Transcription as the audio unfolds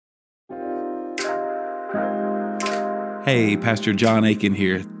Hey, Pastor John Aiken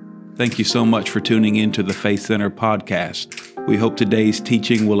here. Thank you so much for tuning in to the Faith Center podcast. We hope today's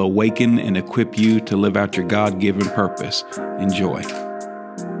teaching will awaken and equip you to live out your God-given purpose. Enjoy.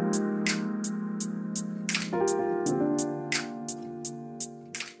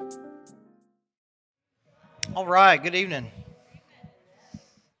 All right, good evening.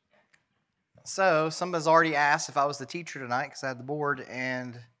 So, somebody's already asked if I was the teacher tonight because I had the board,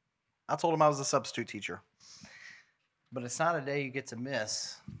 and I told them I was the substitute teacher. But it's not a day you get to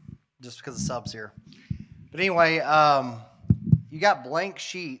miss just because the sub's here. But anyway, you got blank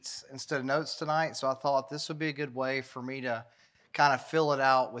sheets instead of notes tonight, so I thought this would be a good way for me to kind of fill it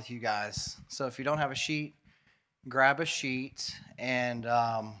out with you guys. So, if you don't have a sheet, grab a sheet, and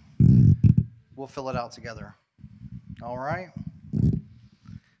we'll fill it out together. All right?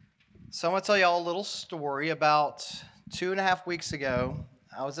 So I'm going to tell y'all a little story. About 2.5 weeks ago,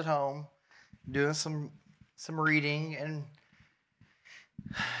 I was at home doing some reading and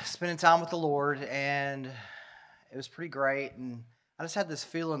spending time with the Lord, and it was pretty great. And I just had this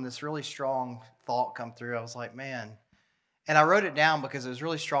feeling, this really strong thought come through. I was like, man. And I wrote it down because it was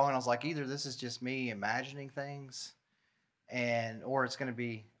really strong, and I was like, either this is just me imagining things, or it's going to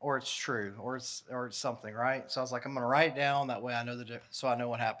be, or it's true, or it's something, right? So I was like, I'm going to write it down, that way I know so I know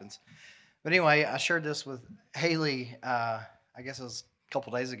what happens. But anyway, I shared this with Haley, I guess it was a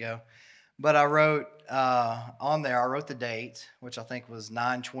couple days ago. But I wrote on there, I wrote the date, which I think was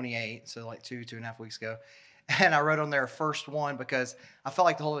 9/28, so like 2.5 weeks ago. And I wrote on there first one because I felt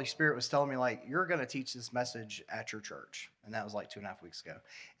like the Holy Spirit was telling me, like, you're going to teach this message at your church. And that was like 2.5 weeks ago.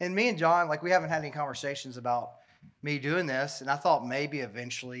 And me and John, like, we haven't had any conversations about me doing this. And I thought maybe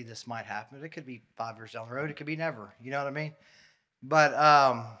eventually this might happen. But it could be 5 years down the road. It could be never. You know what I mean? But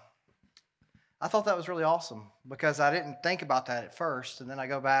I thought that was really awesome because I didn't think about that at first. And then I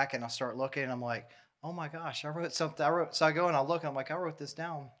go back and I start looking and I'm like, oh my gosh, I wrote something. So I go and I look and I'm like, I wrote this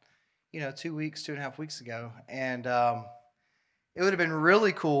down, 2.5 weeks ago. And it would have been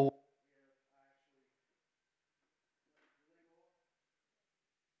really cool.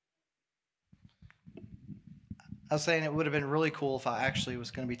 I was saying it would have been really cool if I actually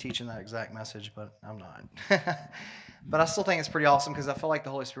was going to be teaching that exact message, but I'm not. But I still think it's pretty awesome because I feel like the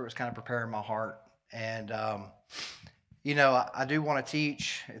Holy Spirit was kind of preparing my heart. And, I do want to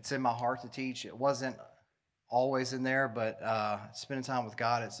teach. It's in my heart to teach. It wasn't always in there, but spending time with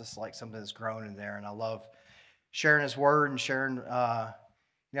God, it's just like something that's grown in there. And I love sharing His Word and sharing, how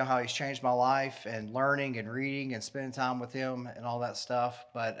He's changed my life and learning and reading and spending time with Him and all that stuff.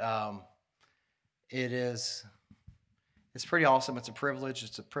 But it's pretty awesome. It's a privilege.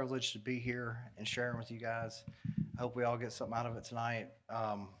 It's a privilege to be here and sharing with you guys. I hope we all get something out of it tonight.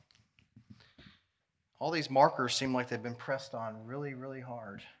 All these markers seem like they've been pressed on really, really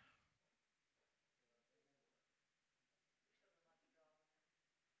hard.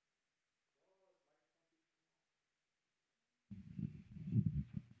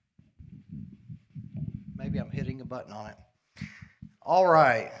 Maybe I'm hitting a button on it. All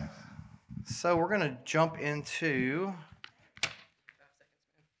right. So we're going to jump into.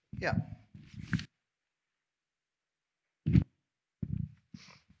 Yeah.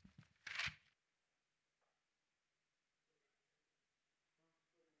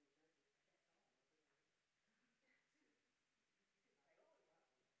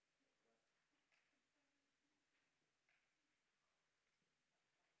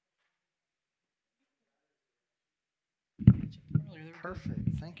 Perfect.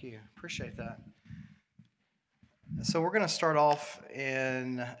 Thank you. Appreciate that. So we're going to start off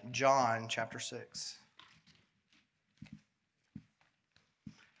in John chapter 6.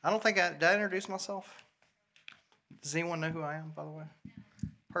 I don't think did I introduce myself? Does anyone know who I am, by the way?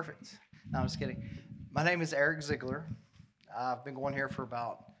 Perfect. No, I'm just kidding. My name is Eric Ziegler. I've been going here for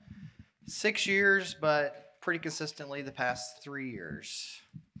about 6 years, but pretty consistently the past 3 years.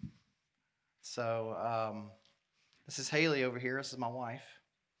 So this is Haley over here. This is my wife.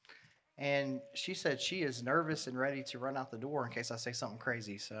 And she said she is nervous and ready to run out the door in case I say something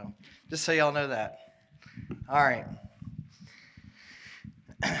crazy. So just so y'all know that. All right.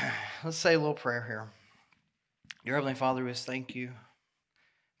 Let's say a little prayer here. Dear Heavenly Father, we just thank you.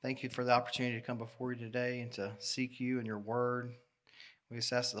 Thank you for the opportunity to come before you today and to seek you and your word. We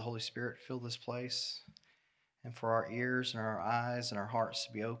just ask that the Holy Spirit fill this place and for our ears and our eyes and our hearts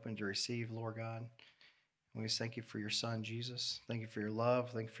to be open to receive, Lord God. We just thank you for your Son, Jesus. Thank you for your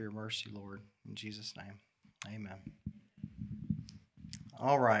love. Thank you for your mercy, Lord. In Jesus' name, amen.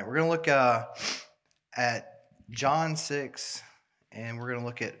 All right, we're going to look at John 6, and we're going to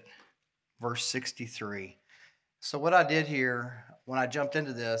look at verse 63. So what I did here when I jumped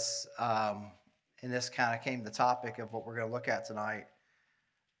into this, and this kind of came the topic of what we're going to look at tonight,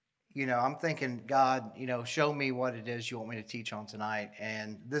 I'm thinking, God, show me what it is you want me to teach on tonight.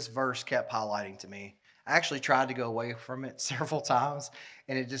 And this verse kept highlighting to me. I actually tried to go away from it several times,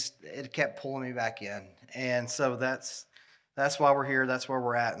 and it kept pulling me back in. And so that's why we're here. That's where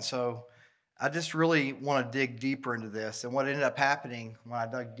we're at. And so I just really want to dig deeper into this. And what ended up happening when I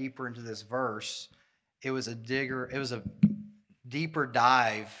dug deeper into this verse, it was a deeper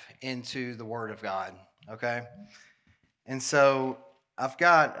dive into the Word of God. Okay, and so I've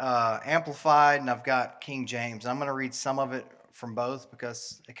got Amplified and I've got King James. I'm going to read some of it from both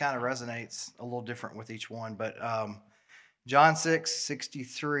because it kind of resonates a little different with each one. But John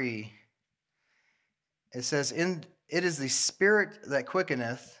 6:63, it says, "It is the Spirit that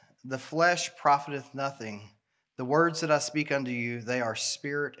quickeneth, the flesh profiteth nothing. The words that I speak unto you, they are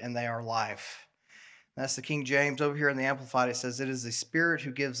spirit and they are life." That's the King James. Over here in the Amplified, it says, "It is the Spirit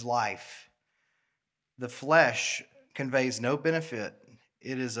who gives life. The flesh conveys no benefit.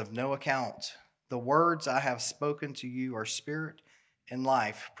 It is of no account. The words I have spoken to you are spirit and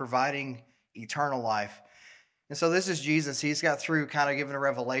life, providing eternal life." And so this is Jesus. He's got through kind of giving a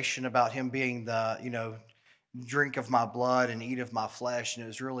revelation about him being the, drink of my blood and eat of my flesh. And it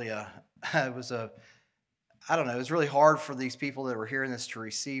was really it was really hard for these people that were hearing this to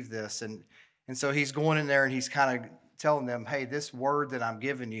receive this. And so he's going in there and he's kind of telling them, hey, this word that I'm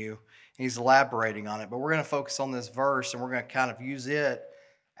giving you, he's elaborating on it. But we're going to focus on this verse and we're going to kind of use it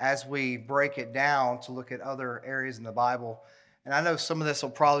as we break it down to look at other areas in the Bible. And I know some of this will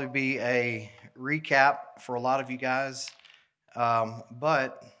probably be a recap for a lot of you guys.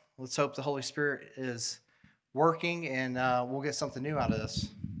 But let's hope the Holy Spirit is working and we'll get something new out of this.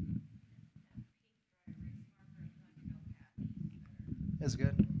 Is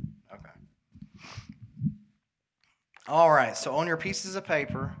good? Okay. All right, so on your pieces of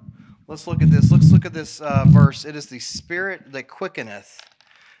paper, let's look at this. Let's look at this verse. It is the Spirit that quickeneth.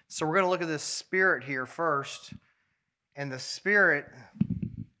 So we're going to look at this Spirit here first. And the Spirit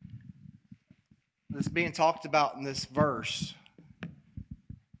that's being talked about in this verse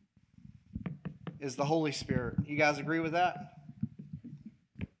is the Holy Spirit. You guys agree with that?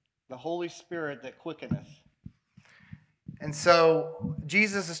 The Holy Spirit that quickeneth. And so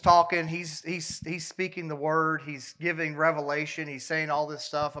Jesus is talking. He's speaking the word. He's giving revelation. He's saying all this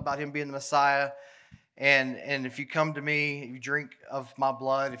stuff about him being the Messiah. And if you come to me, you drink of my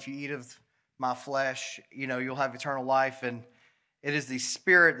blood, if you eat of my flesh, you'll have eternal life. And it is the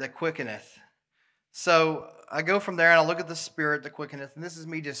Spirit that quickeneth. So I go from there and I look at the Spirit that quickeneth. And this is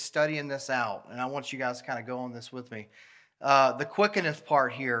me just studying this out. And I want you guys to kind of go on this with me. The quickeneth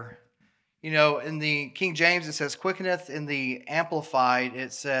part here. In the King James, it says quickeneth. In the Amplified,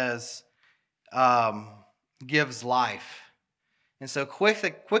 it says gives life. And so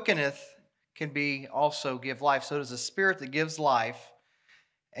quickeneth can be also give life. So it is a spirit that gives life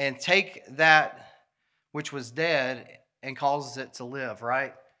and take that which was dead and causes it to live,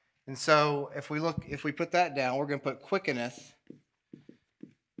 right? And so if we put that down, we're going to put quickeneth.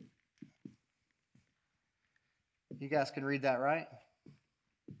 You guys can read that, right?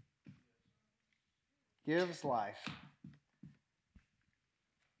 Gives life.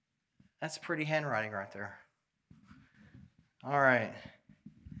 That's pretty handwriting right there. All right.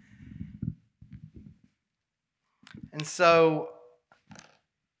 And so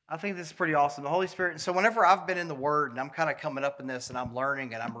I think this is pretty awesome. The Holy Spirit. So whenever I've been in the Word and I'm kind of coming up in this and I'm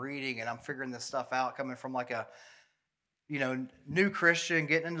learning and I'm reading and I'm figuring this stuff out, coming from like a new Christian,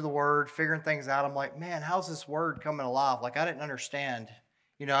 getting into the Word, figuring things out, I'm like, man, how's this Word coming alive? Like I didn't understand.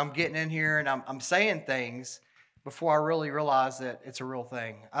 I'm getting in here and I'm saying things before I really realize that it's a real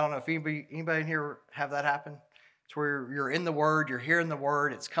thing. I don't know if anybody in here have that happen. It's where you're in the Word, you're hearing the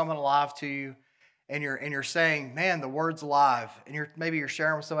Word, it's coming alive to you. And you're saying, man, the Word's alive. And you're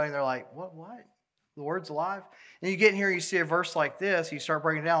sharing with somebody and they're like, what? The Word's alive? And you get in here and you see a verse like this, you start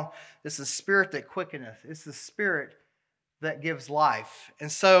breaking it down. It's the Spirit that quickeneth. It's the Spirit that gives life.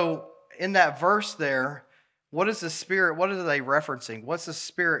 And so in that verse there, what is the Spirit? What are they referencing? What's the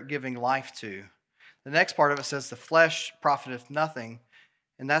Spirit giving life to? The next part of it says the flesh profiteth nothing.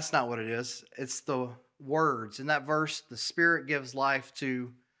 And that's not what it is. It's the words. In that verse, the Spirit gives life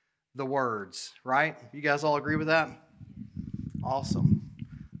to the words, right? You guys all agree with that? Awesome.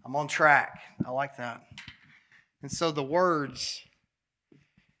 I'm on track. I like that. And so the words,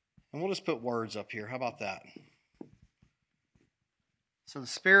 and we'll just put words up here. How about that? So the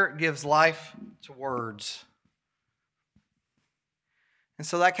Spirit gives life to words. And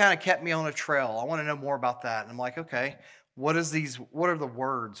so that kind of kept me on a trail. I want to know more about that. And I'm like, okay, what are the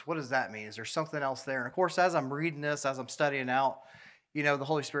words? What does that mean? Is there something else there? And of course, as I'm reading this, as I'm studying out, the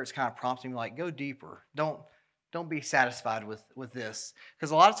Holy Spirit's kind of prompting me, like, go deeper. Don't be satisfied with this.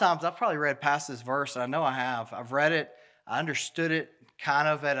 Because a lot of times I've probably read past this verse, and I know I have. I've read it, I understood it kind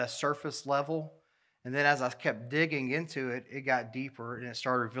of at a surface level. And then as I kept digging into it, it got deeper and it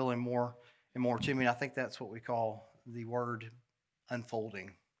started revealing more and more to me. And I think that's what we call the word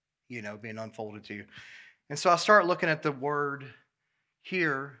unfolding, being unfolded to you. And so I start looking at the word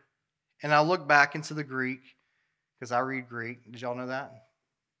here, and I look back into the Greek because I read Greek. Did y'all know that?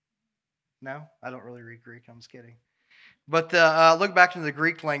 No? I don't really read Greek. I'm just kidding. But look back into the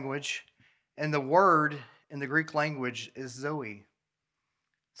Greek language, and the word in the Greek language is Zoe.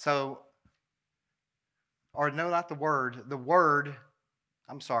 So, or no, not the word. The word,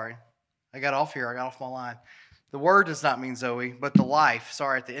 I'm sorry. I got off my line. The word does not mean Zoe, but the life.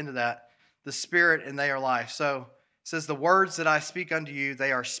 Sorry, at the end of that. The spirit and they are life. So it says, the words that I speak unto you,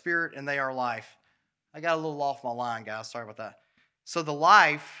 they are spirit and they are life. I got a little off my line, guys. Sorry about that. So the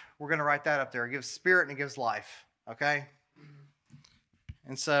life, we're going to write that up there. It gives spirit and it gives life. Okay?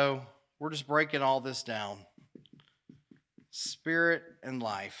 And so we're just breaking all this down. Spirit and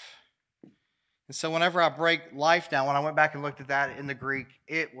life. And so whenever I break life down, when I went back and looked at that in the Greek,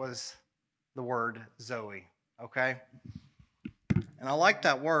 it was the word Zoe. Okay? And I like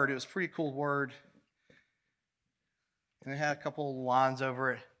that word. It was a pretty cool word. And it had a couple of lines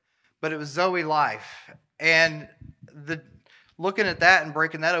over it. But it was Zoe life. And looking at that and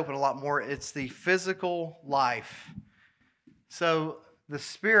breaking that open a lot more, it's the physical life. So the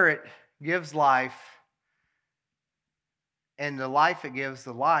spirit gives life. And the life it gives,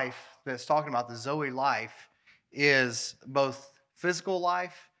 the life that's talking about, the Zoe life, is both physical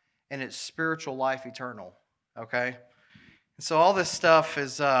life and it's spiritual life eternal. Okay? And so all this stuff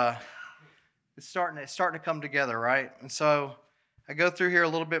is it's starting to come together, right? And so I go through here a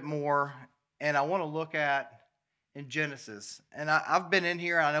little bit more, and I want to look at in Genesis. And I've been in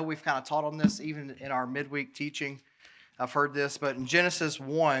here, and I know we've kind of taught on this even in our midweek teaching. I've heard this, but in Genesis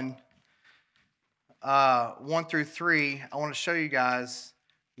 1, 1 through 3, I want to show you guys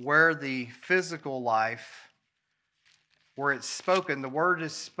where the physical life, where it's spoken, the word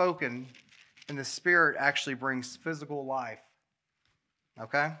is spoken, and the Spirit actually brings physical life.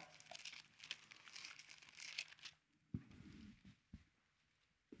 Okay?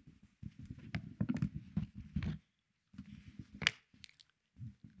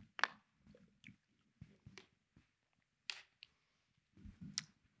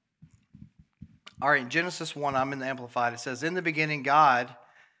 All right, in Genesis 1, I'm in the Amplified. It says, in the beginning, God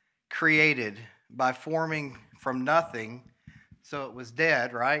created by forming from nothing, so it was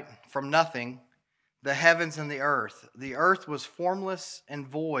dead, right? From nothing, the heavens and the earth. The earth was formless and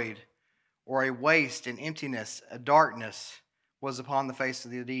void, or a waste and emptiness, a darkness was upon the face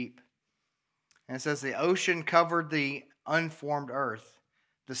of the deep. And it says, the ocean covered the unformed earth.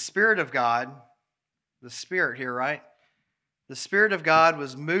 The Spirit of God, the Spirit here, right? The Spirit of God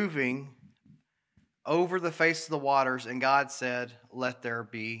was moving over the face of the waters, and God said, let there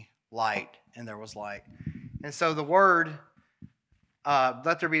be light. And there was light. And so the word,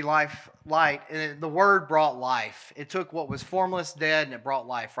 let there be light, and the word brought life. It took what was formless, dead, and it brought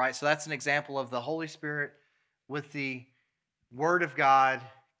life, right? So that's an example of the Holy Spirit with the word of God,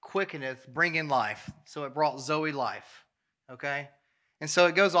 quickeneth, bringing life. So it brought Zoe life, okay? And so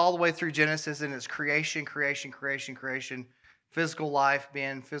it goes all the way through Genesis, and it's creation, physical life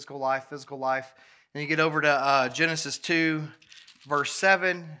being physical life. Then you get over to Genesis 2, verse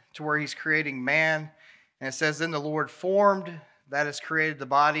 7, to where he's creating man. And it says, then the Lord formed, that is, created the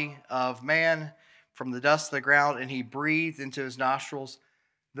body of man from the dust of the ground, and he breathed into his nostrils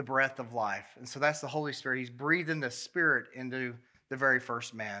the breath of life. And so that's the Holy Spirit. He's breathing the Spirit into the very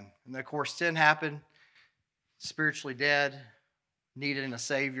first man. And then, of course, sin happened, spiritually dead, needing a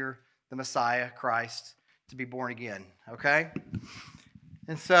Savior, the Messiah, Christ, to be born again. Okay?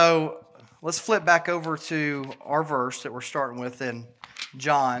 And so let's flip back over to our verse that we're starting with in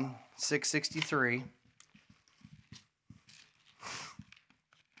John 6:63.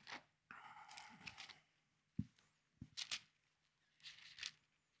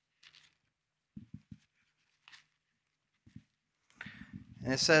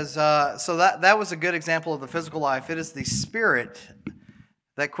 And it says, so that was a good example of the physical life. It is the Spirit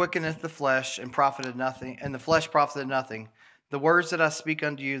that quickeneth the flesh and profited nothing, and the flesh profited nothing. The words that I speak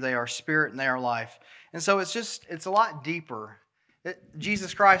unto you, they are spirit and they are life. And so it's a lot deeper.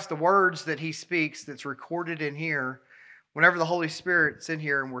 Jesus Christ, the words that he speaks that's recorded in here, whenever the Holy Spirit's in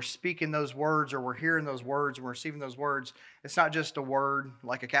here and we're speaking those words or we're hearing those words and we're receiving those words, it's not just a word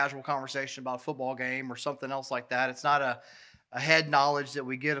like a casual conversation about a football game or something else like that. It's not a head knowledge that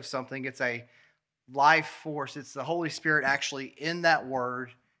we get of something. It's life force. It's the Holy Spirit actually in that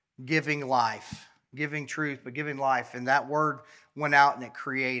word giving life, giving truth, but giving life. And that word went out and it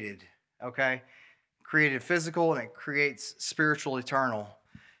created, okay? Created physical and it creates spiritual, eternal.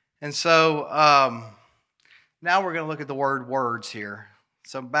 And so now we're going to look at the word words here.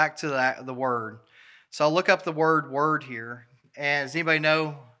 So back to the word. So I'll look up the word here. And does anybody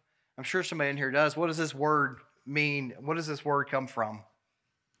know? I'm sure somebody in here does. What does this word mean? What does this word come from?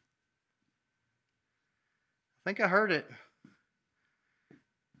 I think I heard it.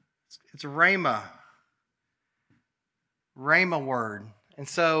 It's rhema. Rhema word. And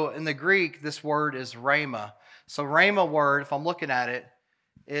so in the Greek, this word is rhema. So rhema word, if I'm looking at it,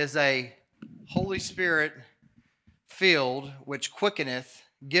 is a Holy Spirit filled, which quickeneth,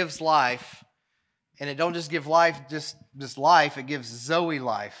 gives life. And it don't just give life, just life. It gives Zoe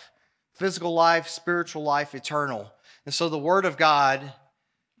life. Physical life, spiritual life, eternal. And so the word of God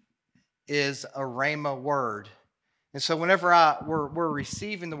is a rhema word. And so whenever we're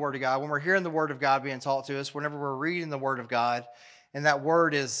receiving the word of God, when we're hearing the word of God being taught to us, whenever we're reading the word of God, and that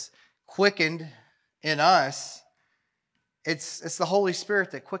word is quickened in us, it's the Holy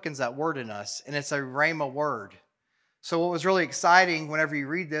Spirit that quickens that word in us, and it's a rhema word. So what was really exciting whenever you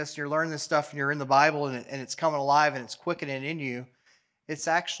read this, and you're learning this stuff, and you're in the Bible, and it's coming alive, and it's quickening in you, it's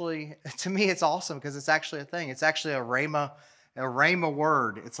actually, to me, it's awesome because it's actually a thing. It's actually a rhema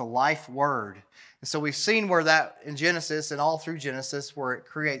word. It's a life word. And so we've seen where that in Genesis and all through Genesis where it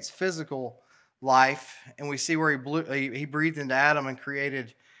creates physical life, and we see where he breathed into Adam and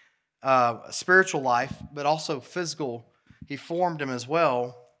created spiritual life, but also physical. He formed him as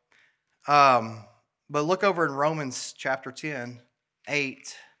well. But look over in Romans chapter 10,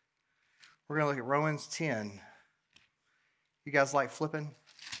 8. We're going to look at Romans 10. You guys like flipping?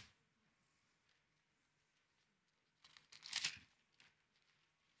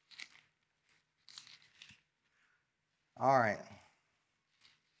 All right.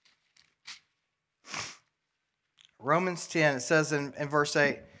 Romans 10, it says in verse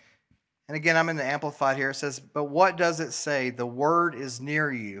 8, and again, I'm in the Amplified here. It says, but what does it say? The word is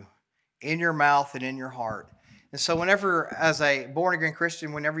near you, in your mouth and in your heart. And so whenever, as a born-again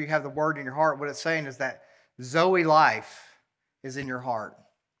Christian, whenever you have the word in your heart, what it's saying is that Zoe life is in your heart.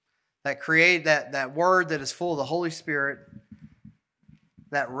 That word that is full of the Holy Spirit,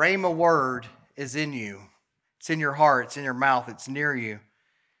 that rhema word is in you. It's in your heart, it's in your mouth, it's near you.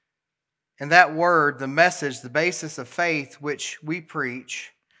 And that word, the message, the basis of faith which we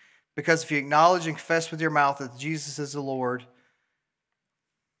preach, because if you acknowledge and confess with your mouth that Jesus is the Lord,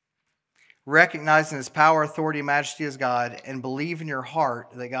 recognizing his power, authority, and majesty as God, and believe in your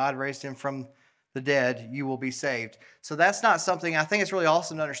heart that God raised him from the dead, you will be saved. So that's not something, I think it's really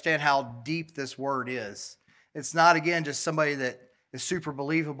awesome to understand how deep this word is. It's not, again, just somebody that is super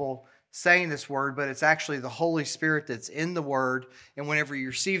believable saying this word, but it's actually the Holy Spirit that's in the word. And whenever you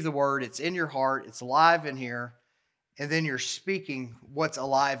receive the word, it's in your heart, it's alive in here, and then you're speaking what's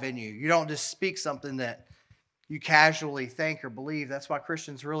alive in you. You don't just speak something that you casually think or believe. That's why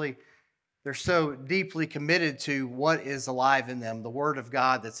Christians really, they're so deeply committed to what is alive in them, the word of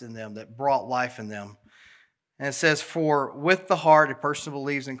God that's in them, that brought life in them. And it says, for with the heart, a person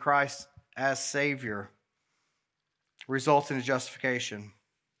believes in Christ as Savior, results in justification.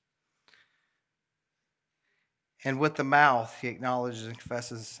 And with the mouth, he acknowledges and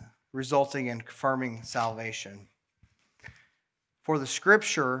confesses, resulting in confirming salvation. For the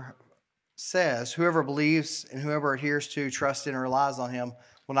scripture says, whoever believes and whoever adheres to, trusts in, and relies on him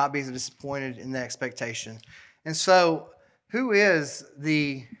will not be disappointed in the expectation. And so, who is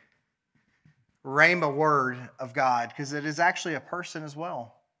the rhema word of God? Because it is actually a person as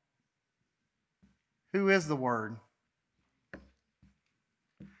well. Who is the word?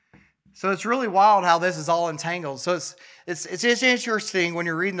 So it's really wild how this is all entangled. So it's interesting when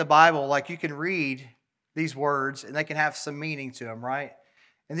you're reading the Bible, like you can read these words and they can have some meaning to them, right?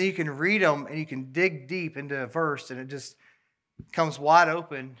 And then you can read them and you can dig deep into a verse and it just comes wide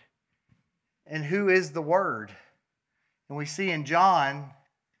open. And who is the Word? And we see in John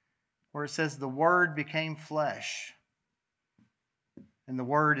where it says the Word became flesh. And the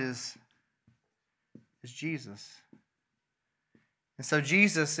Word is Jesus. And so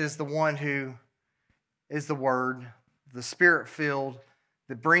Jesus is the one who is the Word, the Spirit-filled,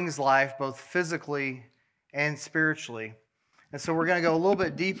 that brings life both physically and spiritually. And so we're going to go a little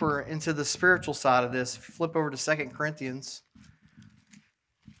bit deeper into the spiritual side of this. Flip over to 2 Corinthians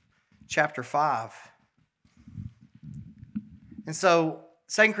chapter 5. And so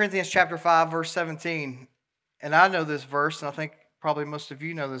 2 Corinthians chapter 5, verse 17. And I know this verse, and I think probably most of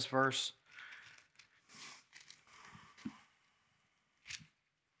you know this verse.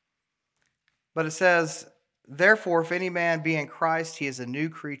 But it says, therefore, if any man be in Christ, he is a new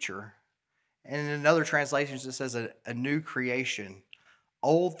creature. And in another translation, it says a new creation.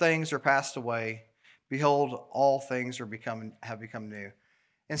 Old things are passed away. Behold, all things have become new.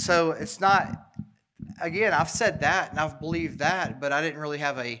 And so it's not, again, I've said that and I've believed that, but I didn't really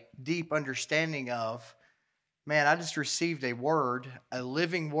have a deep understanding of, man, I just received a word, a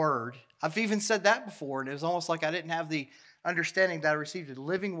living word. I've even said that before, and it was almost like I didn't have the understanding that I received a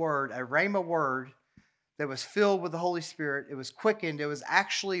living word, a rhema word that was filled with the Holy Spirit. It was quickened. It was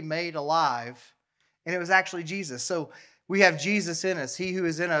actually made alive, and it was actually Jesus. So we have Jesus in us. He who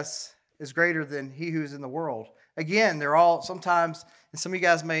is in us is greater than he who is in the world. Again, they're all sometimes, and some of you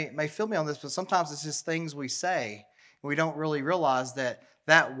guys may feel me on this, but sometimes it's just things we say. And we don't really realize that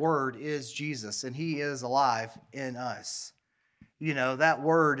that word is Jesus, and he is alive in us. You know, that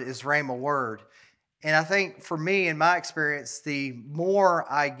word is rhema word. And I think for me, in my experience, the more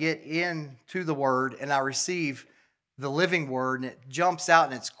I get into the word and I receive the living word and it jumps out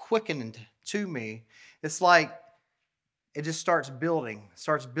and it's quickened to me, it's like it just starts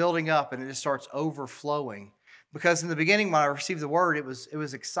building up, and it just starts overflowing. Because in the beginning, when I received the word, it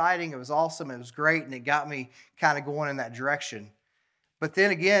was exciting, it was awesome, it was great, and it got me kind of going in that direction. But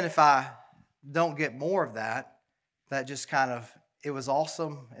then again, if I don't get more of that, that just kind of, it was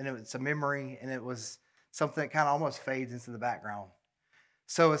awesome, and it's a memory, and it was something that kind of almost fades into the background.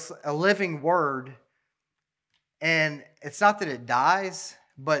 So it's a living word, and it's not that it dies,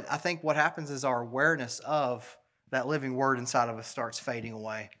 but I think what happens is our awareness of that living word inside of us starts fading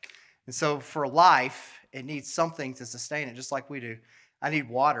away. And so for life, it needs something to sustain it, just like we do. I need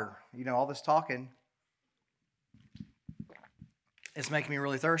water. You know, all this talking is making me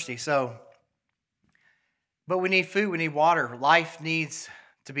really thirsty. So, but we need food, we need water. Life needs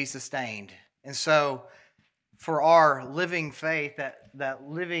to be sustained. And so for our living faith, that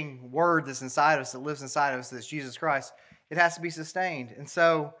living word that's inside us, that lives inside of us, that's Jesus Christ, it has to be sustained. And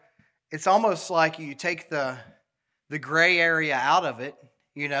so it's almost like you take the gray area out of it,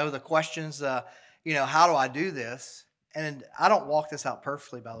 you know, the questions, you know, how do I do this? And I don't walk this out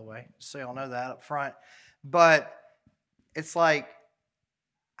perfectly, by the way, so y'all know that up front. But it's like,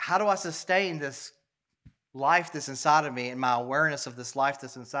 how do I sustain this life that's inside of me, and my awareness of this life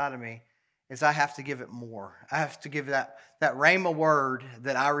that's inside of me is I have to give it more. I have to give that rhema word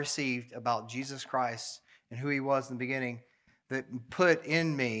that I received about Jesus Christ and who he was in the beginning, that put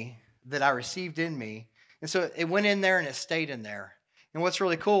in me, that I received in me. And so it went in there and it stayed in there. And what's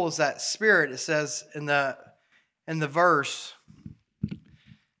really cool is that spirit, it says in the verse,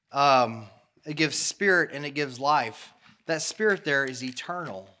 it gives spirit and it gives life. That spirit there is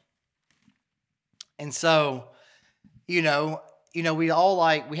eternal. And so, you know, we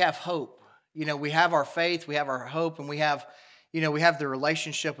all we have hope. You know, we have our faith, we have our hope, and we have the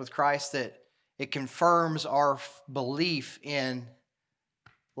relationship with Christ that it confirms our belief in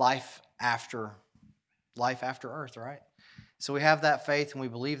life after earth, right? So we have that faith and we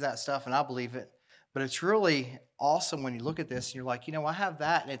believe that stuff, and I believe it. But it's really awesome when you look at this and you're like, you know, I have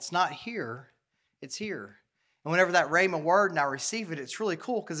that, and it's not here, it's here. And whenever that rhema word and I receive it, it's really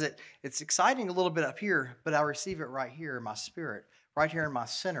cool because it's exciting a little bit up here, but I receive it right here in my spirit, right here in my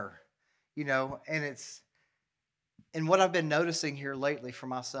center, you know. And what I've been noticing here lately for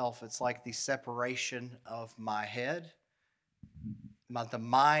myself, it's like the separation of my head, the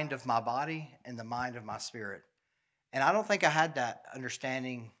mind of my body, and the mind of my spirit. And I don't think I had that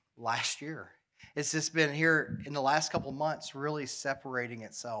understanding last year. It's just been here in the last couple of months really separating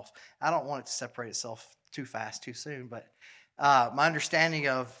itself. I don't want it to separate itself too fast, too soon, but my understanding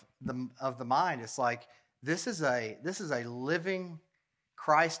of the mind is like this is a living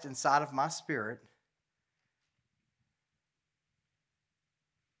Christ inside of my spirit.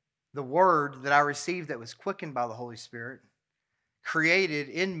 The word that I received that was quickened by the Holy Spirit created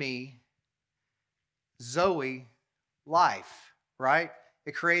in me Zoe life, right?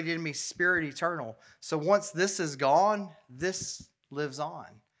 It created in me spirit eternal. So once this is gone, this lives on.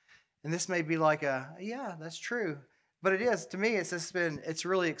 And this may be like yeah, that's true. But it is, to me, it's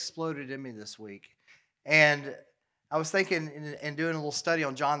really exploded in me this week. And I was thinking and doing a little study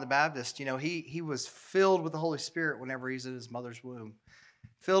on John the Baptist, you know, he was filled with the Holy Spirit whenever he's in his mother's womb.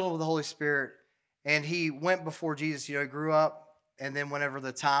 Filled with the Holy Spirit. And he went before Jesus, you know, he grew up. And then whenever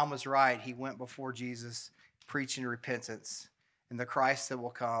the time was right, he went before Jesus preaching repentance and the Christ that will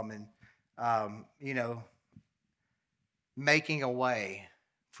come, and, you know, making a way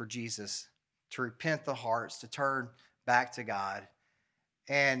for Jesus to repent the hearts, to turn back to God.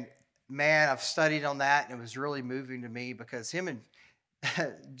 And man, I've studied on that, and it was really moving to me because him and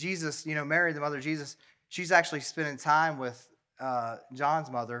Jesus, you know, Mary, the mother of Jesus, she's actually spending time with John's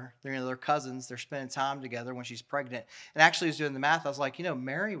mother. They're cousins. They're spending time together when she's pregnant. And actually, I was doing the math. I was like,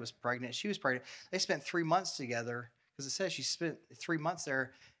 Mary was pregnant. She was pregnant. They spent 3 months together because it says she spent 3 months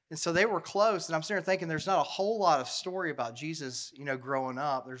there. And so they were close. And I'm sitting there thinking there's not a whole lot of story about Jesus, growing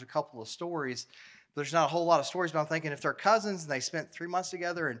up. There's a couple of stories. There's not a whole lot of stories, but I'm thinking if they're cousins and they spent 3 months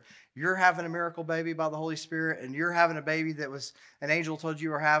together and you're having a miracle baby by the Holy Spirit and you're having a baby that was an angel told you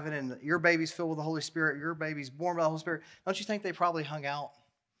were having and your baby's filled with the Holy Spirit, your baby's born by the Holy Spirit, don't you think they probably hung out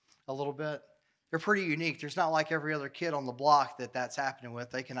a little bit? They're pretty unique. There's not like every other kid on the block that's happening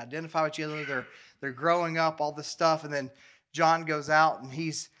with. They can identify with each other. They're growing up, all this stuff. And then John goes out and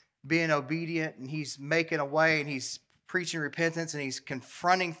he's being obedient and he's making a way and he's preaching repentance and he's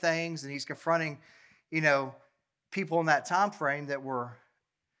confronting things and he's confronting people in that time frame that were,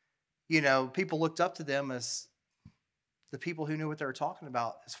 people looked up to them as the people who knew what they were talking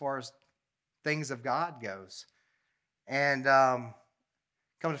about as far as things of God goes. And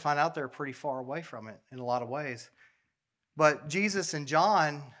come to find out they're pretty far away from it in a lot of ways. But Jesus and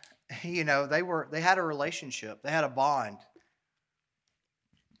John, they had a relationship. They had a bond.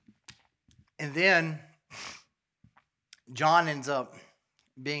 And then John ends up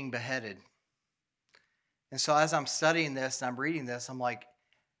being beheaded. And so as I'm studying this and I'm reading this, I'm like,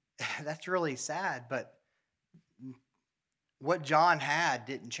 that's really sad. But what John had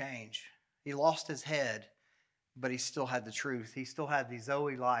didn't change. He lost his head, but he still had the truth. He still had the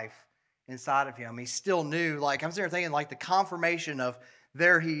Zoe life inside of him. He still knew, I'm sitting there thinking, the confirmation of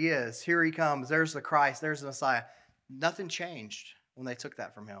there he is, here he comes, there's the Christ, there's the Messiah. Nothing changed when they took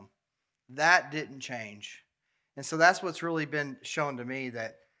that from him. That didn't change. And so that's what's really been shown to me,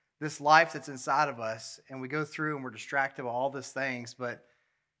 that this life that's inside of us, and we go through and we're distracted by all these things, but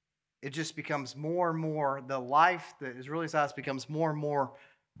it just becomes more and more, the life that is really inside us becomes more and more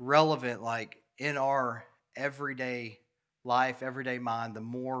relevant, in our everyday life, everyday mind, the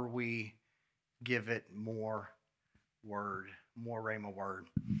more we give it more word, more Rhema word.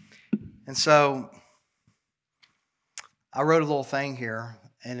 And so I wrote a little thing here,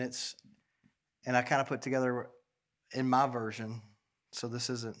 and I kind of put together in my version, so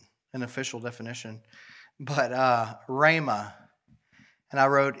this isn't an official definition, but Rhema, and I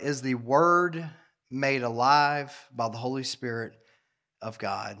wrote, is the word made alive by the Holy Spirit of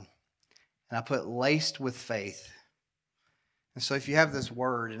God. And I put laced with faith. And so if you have this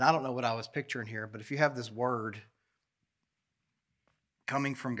word, and I don't know what I was picturing here, but if you have this word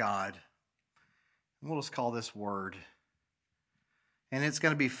coming from God, we'll just call this word, and it's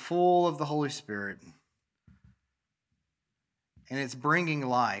going to be full of the Holy Spirit. And it's bringing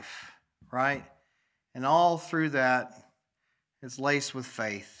life, right? And all through that, it's laced with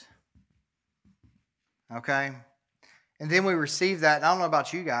faith. Okay? And then we receive that, and I don't know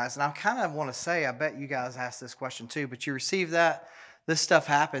about you guys, and I kind of want to say, I bet you guys asked this question too, but you receive that, this stuff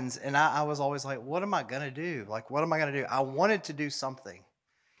happens, and I was always like, what am I going to do? What am I going to do? I wanted to do something.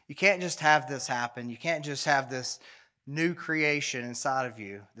 You can't just have this happen. You can't just have this new creation inside of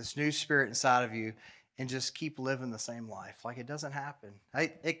you, this new spirit inside of you, and just keep living the same life. It doesn't happen.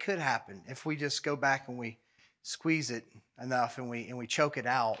 It could happen if we just go back and we squeeze it enough and we choke it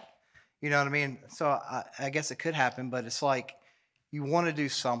out. You know what I mean? So I guess it could happen, but it's you want to do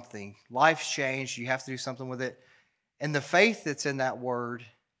something. Life's changed. You have to do something with it. And the faith that's in that word,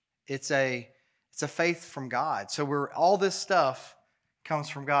 it's a faith from God. So all this stuff comes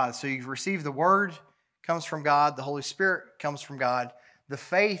from God. So you receive the word, comes from God. The Holy Spirit comes from God. The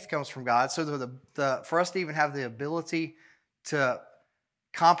faith comes from God. So for us to even have the ability to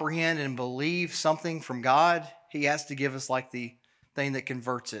comprehend and believe something from God, He has to give us the thing that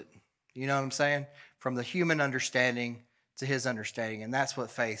converts it. You know what I'm saying? From the human understanding to His understanding. And that's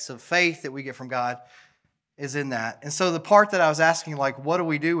what faith. So faith that we get from God is in that. And so the part that I was asking, what do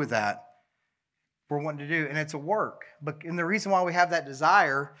we do with that? We're wanting to do, and it's a work. And the reason why we have that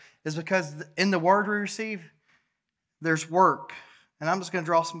desire is because in the word we receive, there's work. And I'm just going to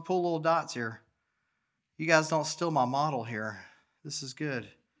draw some cool little dots here. You guys don't steal my model here. This is good.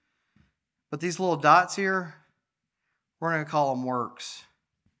 But these little dots here, we're going to call them works.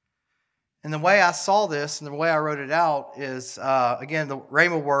 And the way I saw this and the way I wrote it out is, again, the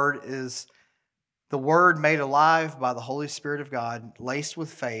Rhema word is the word made alive by the Holy Spirit of God, laced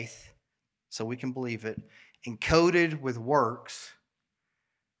with faith, so we can believe it, encoded with works.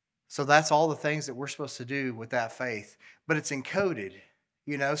 So that's all the things that we're supposed to do with that faith. But it's encoded,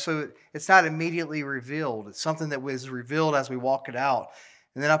 so it's not immediately revealed. It's something that was revealed as we walk it out.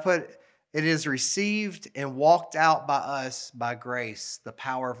 And then I put, it is received and walked out by us by grace, the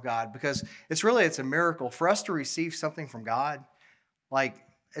power of God. Because it's a miracle. For us to receive something from God,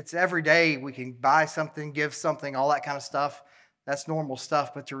 it's every day we can buy something, give something, all that kind of stuff. That's normal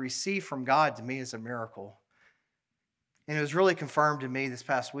stuff. But to receive from God to me is a miracle. And it was really confirmed to me this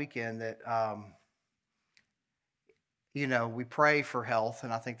past weekend that, we pray for health,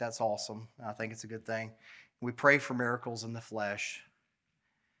 and I think that's awesome. I think it's a good thing. We pray for miracles in the flesh.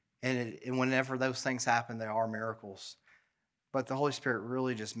 And whenever those things happen, they are miracles. But the Holy Spirit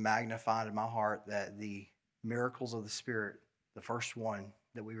really just magnified in my heart that the miracles of the Spirit, the first one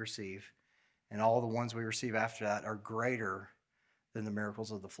that we receive, and all the ones we receive after that are greater than the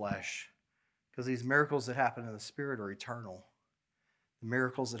miracles of the flesh. Because these miracles that happen in the Spirit are eternal. The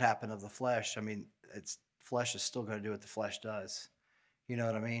miracles that happen of the flesh, flesh is still going to do what the flesh does. You know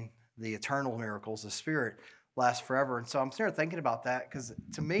what I mean? The eternal miracles, the Spirit lasts forever. And so I'm sitting there thinking about that because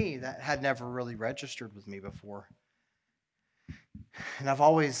to me, that had never really registered with me before. And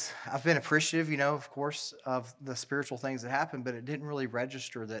I've been appreciative, of course, of the spiritual things that happen, but it didn't really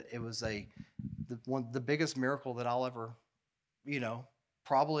register that it was the biggest miracle that I'll ever,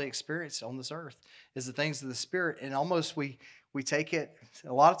 probably experience on this earth is the things of the Spirit. And almost we take it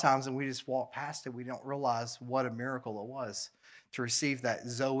a lot of times and we just walk past it. We don't realize what a miracle it was to receive that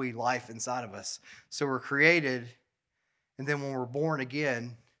Zoe life inside of us. So we're created, and then when we're born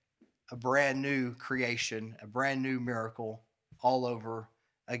again, a brand new creation, a brand new miracle all over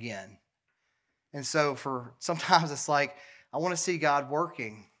again. And so sometimes it's like, I want to see God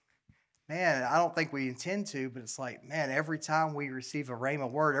working. Man, I don't think we intend to, but it's like, man, every time we receive a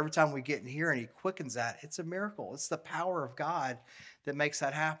rhema word, every time we get in here and he quickens that, it's a miracle. It's the power of God that makes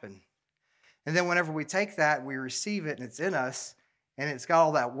that happen. And then whenever we take that, we receive it and it's in us and it's got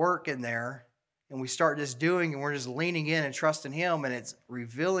all that work in there and we start just doing and we're just leaning in and trusting him and it's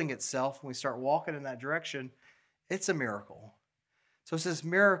revealing itself and we start walking in that direction, it's a miracle. So it says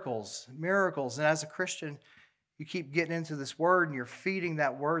miracles. And as a Christian, you keep getting into this word and you're feeding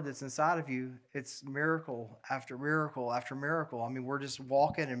that word that's inside of you. It's miracle after miracle after miracle. We're just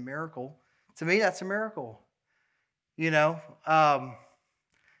walking in miracle. To me, that's a miracle. So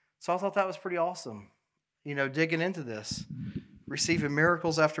I thought that was pretty awesome, digging into this, receiving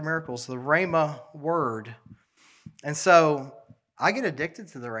miracles after miracles, the Rhema word. And so I get addicted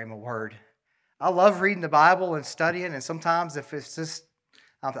to the Rhema word. I love reading the Bible and studying, and sometimes if it's just,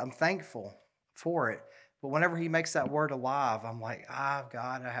 I'm thankful for it. But whenever he makes that word alive, I'm like, I've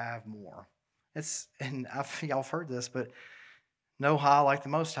got to have more. Y'all have heard this, but no high like the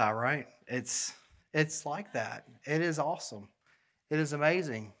Most High, right? It's like that. It is awesome. It is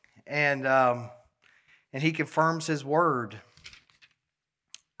amazing. And he confirms his word.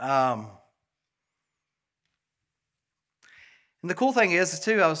 And the cool thing is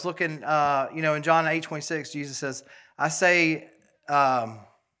too, I was looking, in John 8:26, Jesus says, I say to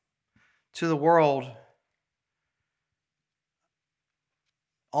the world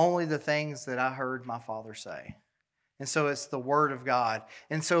only the things that I heard my Father say. And so it's the word of God.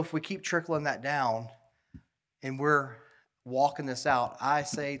 And so if we keep trickling that down and we're walking this out, I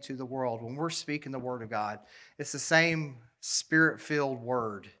say to the world, when we're speaking the word of God, it's the same Spirit-filled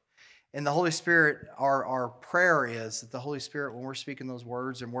word. And the Holy Spirit, our prayer is that the Holy Spirit, when we're speaking those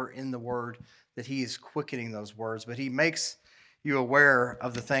words and we're in the word, that he is quickening those words. But he makes you aware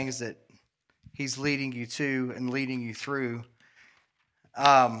of the things that he's leading you to and leading you through.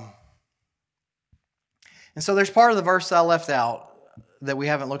 And so there's part of the verse that I left out that we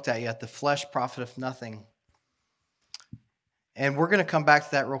haven't looked at yet. The flesh profiteth nothing. And we're going to come back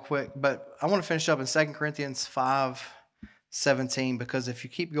to that real quick. But I want to finish up in 2 Corinthians 5:17, because if you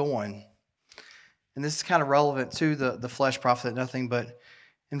keep going, and this is kind of relevant to the flesh profiteth nothing, but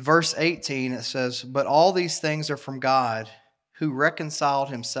in verse 18 it says, but all these things are from God, who reconciled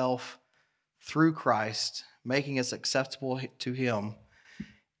himself through Christ, making us acceptable to him,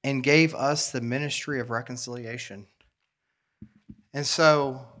 and gave us the ministry of reconciliation. And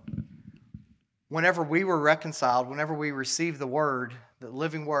so whenever we were reconciled, whenever we received the word, the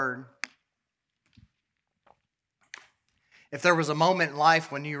living word, if there was a moment in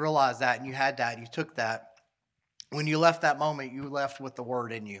life when you realized that and you had that, you took that, when you left that moment, you left with the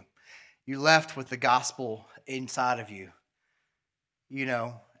word in you. You left with the gospel inside of you.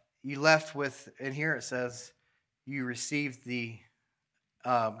 You left with, and here it says, you received the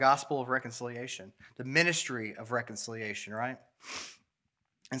gospel of reconciliation, the ministry of reconciliation, right?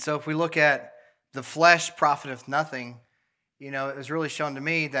 And so if we look at the flesh profiteth nothing, it was really shown to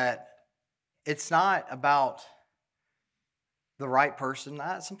me that it's not about the right person.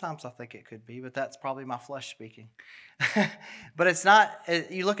 Sometimes I think it could be, but that's probably my flesh speaking. But it's not.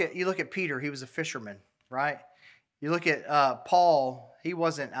 You look at Peter. He was a fisherman, right? You look at Paul. He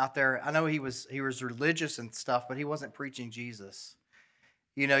wasn't out there. I know he was religious and stuff, but he wasn't preaching Jesus.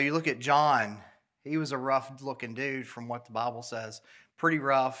 You look at John. He was a rough-looking dude from what the Bible says. Pretty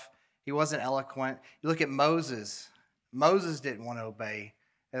rough. He wasn't eloquent. You look at Moses. Moses didn't want to obey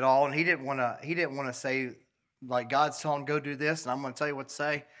at all, and he didn't want to say, like, God's telling him, go do this, and I'm going to tell you what to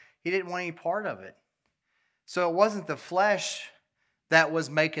say. He didn't want any part of it. So it wasn't the flesh that was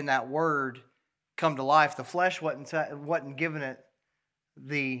making that word come to life. The flesh wasn't giving it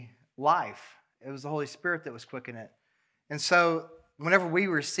the life. It was the Holy Spirit that was quickening it. And so whenever we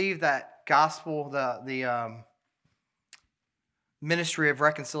receive that gospel, the ministry of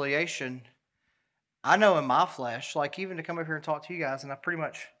reconciliation, I know in my flesh, like even to come up here and talk to you guys, and I pretty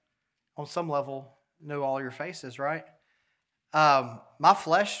much, on some level, know all your faces, right? My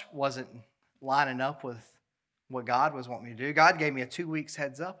flesh wasn't lining up with what God was wanting me to do. God gave me a 2 weeks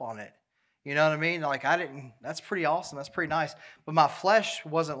heads up on it. You know what I mean? Like that's pretty awesome. That's pretty nice. But my flesh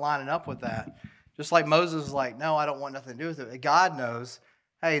wasn't lining up with that. Just like Moses was like, no, I don't want nothing to do with it. God knows,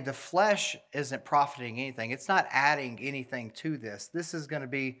 hey, the flesh isn't profiting anything. It's not adding anything to this. This is going to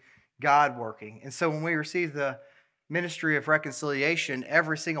be God working. And so when we receive the ministry of reconciliation,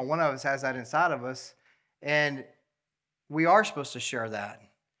 every single one of us has that inside of us. And we are supposed to share that.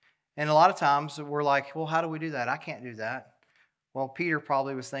 And a lot of times we're like, well, how do we do that? I can't do that. Well, Peter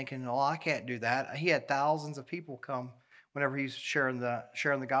probably was thinking, well, I can't do that. He had thousands of people come whenever he's sharing the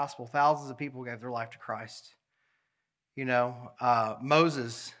gospel. Thousands of people gave their life to Christ. You know,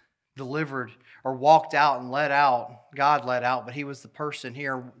 Moses delivered or walked out and led out. God led out, but he was the person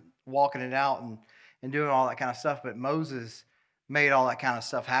here walking it out and doing all that kind of stuff. But Moses made all that kind of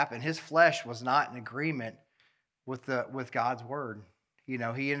stuff happen. His flesh was not in agreement with God's word. You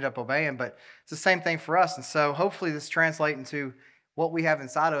know, he ended up obeying, but it's the same thing for us. And so hopefully this translates into what we have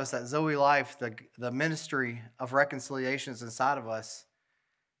inside of us, that Zoe life, the ministry of reconciliation is inside of us.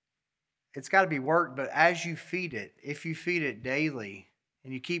 It's got to be worked, but as you feed it, if you feed it daily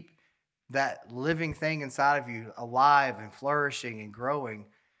and you keep that living thing inside of you alive and flourishing and growing,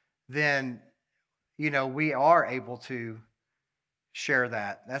 then, you know, we are able to share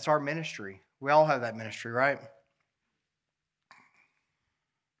that. That's our ministry. We all have that ministry, right?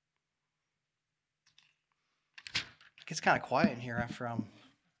 It's kind of quiet in here after I'm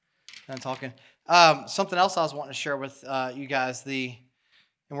done talking. Something else I was wanting to share with you guys, and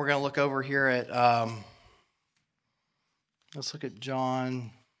we're going to look over here at, let's look at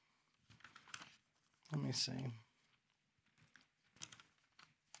John. Let me see.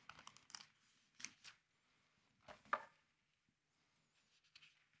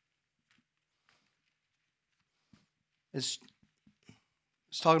 It's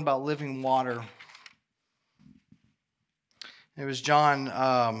talking about living water. It was John,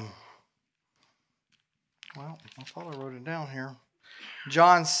 well, I thought I wrote it down here.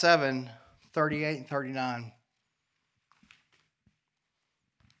 John 7:38 and 39.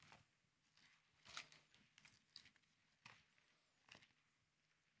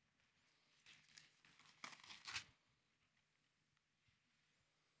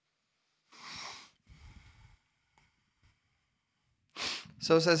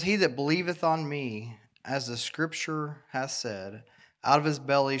 So it says, he that believeth on me, as the scripture has said, out of his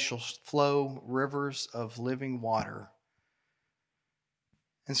belly shall flow rivers of living water.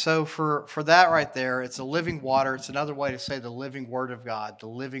 And so for that right there, it's a living water. It's another way to say the living word of God, the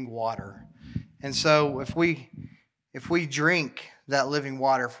living water. And so if we drink that living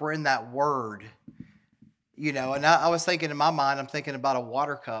water, if we're in that word, you know, and I was thinking in my mind, I'm thinking about a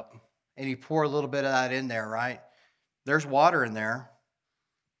water cup, and you pour a little bit of that in there, right? There's water in there.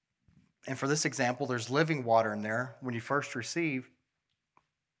 And for this example, there's living water in there when you first receive.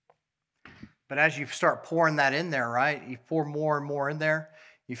 But as you start pouring that in there, right, you pour more and more in there,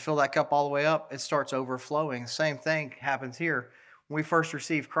 you fill that cup all the way up, it starts overflowing. Same thing happens here. When we first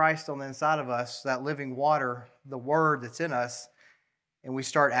receive Christ on the inside of us, that living water, the word that's in us, and we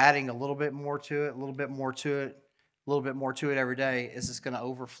start adding a little bit more to it, a little bit more to it, a little bit more to it every day, is just going to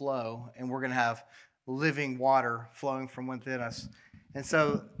overflow, and we're going to have living water flowing from within us. And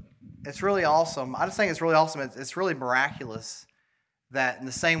so it's really awesome. I just think it's really awesome. It's really miraculous that in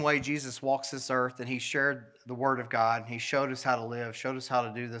the same way Jesus walks this earth and he shared the word of God, and he showed us how to live, showed us how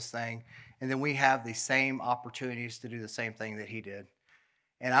to do this thing, and then we have the same opportunities to do the same thing that he did.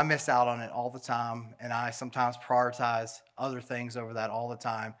 And I miss out on it all the time, and I sometimes prioritize other things over that all the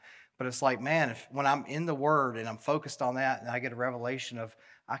time. But it's like, man, when I'm in the word and I'm focused on that, and I get a revelation of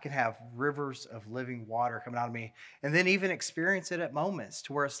I can have rivers of living water coming out of me, and then even experience it at moments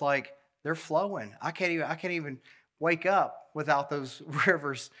to where it's like they're flowing. I can't even wake up without those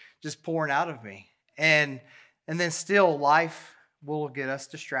rivers just pouring out of me. And then still life will get us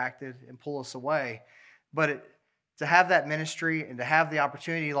distracted and pull us away. But to have that ministry and to have the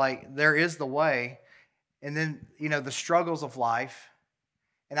opportunity, like there is the way, and then the struggles of life.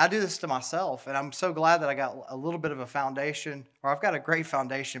 And I do this to myself, and I'm so glad that I got a little bit of a foundation, or I've got a great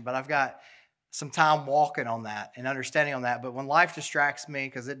foundation, but I've got some time walking on that and understanding on that. But when life distracts me,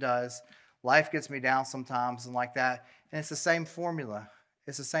 because it does, life gets me down sometimes and like that, and it's the same formula.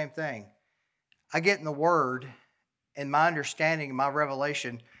 It's the same thing. I get in the Word, and my understanding, my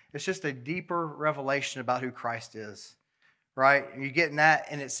revelation, it's just a deeper revelation about who Christ is, right? And you get in that,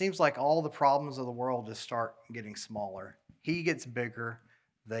 and it seems like all the problems of the world just start getting smaller. He gets bigger,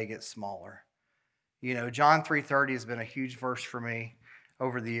 they get smaller. John 3:30 has been a huge verse for me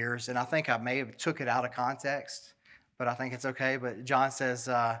over the years, and I think I may have took it out of context, but I think it's okay. But John says,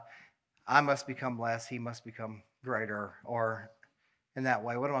 I must become less, he must become greater, or in that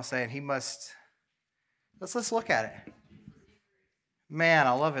way. What am I saying? He must, let's look at it. Man,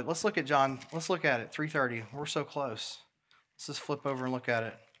 I love it. Let's look at John. Let's look at it. 3:30. We're so close. Let's just flip over and look at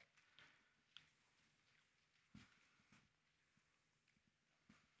it.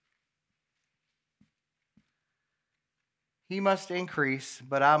 He must increase,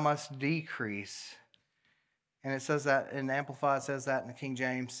 but I must decrease. And it says that in the Amplified, it says that in the King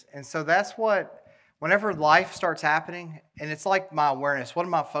James. And so that's what, whenever life starts happening, and it's like my awareness, what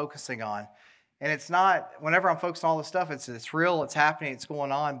am I focusing on? And it's not, whenever I'm focused on all this stuff, it's real, it's happening, it's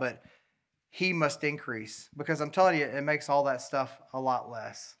going on, but he must increase. Because I'm telling you, it makes all that stuff a lot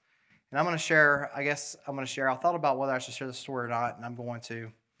less. And I'm going to share, I thought about whether I should share the story or not, and I'm going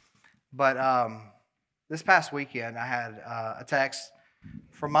to. But this past weekend, I had a text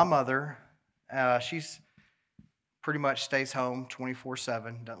from my mother. She's pretty much stays home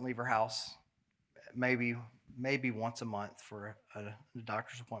 24/7, doesn't leave her house. Maybe once a month for a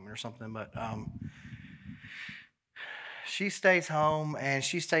doctor's appointment or something. But she stays home, and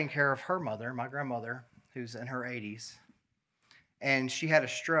she's taking care of her mother, my grandmother, who's in her 80s. And she had a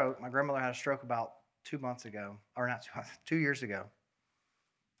stroke. My grandmother had a stroke about 2 months ago, or not 2 years ago.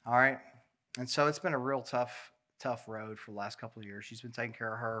 All right. And so it's been a real tough road for the last couple of years. She's been taking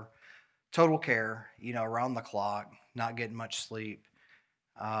care of her, total care, around the clock, not getting much sleep.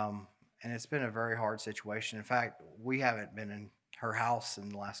 And it's been a very hard situation. In fact, we haven't been in her house in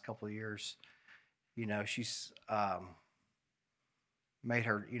the last couple of years. She's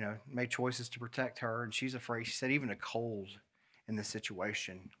made choices to protect her, and she's afraid. She said even a cold in this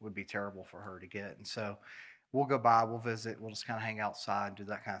situation would be terrible for her to get. And so we'll go by, we'll visit, we'll just kind of hang outside and do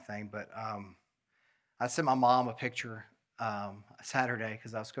that kind of thing. But I sent my mom a picture Saturday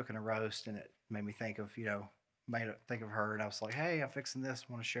because I was cooking a roast, and it made me think of, made it think of her. And I was like, hey, I'm fixing this,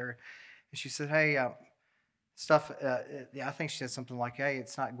 I want to share it. And she said, hey, I think she said something like, hey,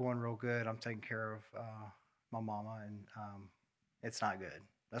 it's not going real good. I'm taking care of my mama, and it's not good.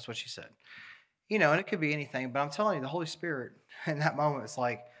 That's what she said. And it could be anything, but I'm telling you, the Holy Spirit in that moment, it's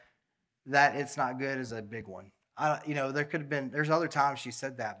like, that it's not good is a big one. There could have been, there's other times she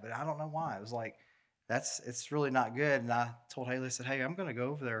said that, but I don't know why. It was like, it's really not good. And I told Haley, I said, hey, I'm going to go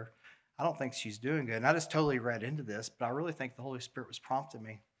over there. I don't think she's doing good. And I just totally read into this, but I really think the Holy Spirit was prompting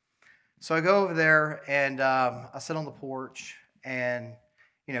me. So I go over there, and I sit on the porch, and,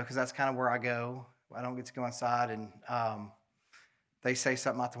 because that's kind of where I go. I don't get to go inside. And they say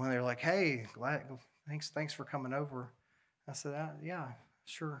something out the window. They're like, hey, thanks for coming over. I said, yeah.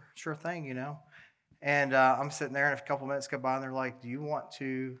 Sure thing, And I'm sitting there, and a couple minutes go by, and they're like, do you want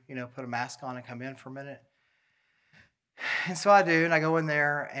to, put a mask on and come in for a minute? And so I do, and I go in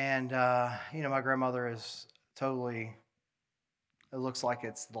there, and, my grandmother is totally, it looks like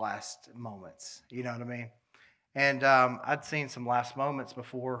it's the last moments, you know what I mean? And I'd seen some last moments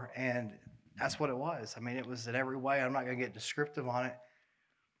before, and that's what it was. I mean, it was in every way. I'm not going to get descriptive on it.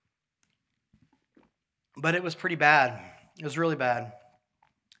 But it was pretty bad. It was really bad.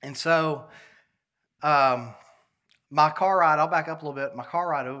 And so my car ride, I'll back up a little bit. My car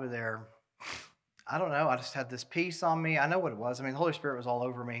ride over there, I don't know. I just had this peace on me. I know what it was. I mean, the Holy Spirit was all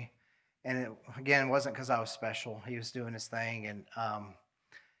over me. And it, again, wasn't because I was special. He was doing his thing. And,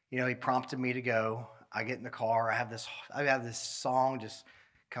 he prompted me to go. I get in the car. I have this song just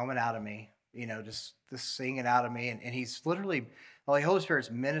coming out of me, just singing out of me. And he's literally, the Holy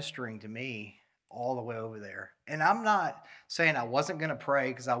Spirit's ministering to me all the way over there. And I'm not saying I wasn't going to pray,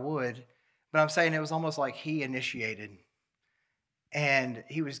 because I would, but I'm saying it was almost like he initiated. And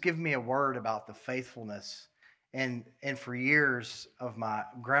he was giving me a word about the faithfulness and for years of my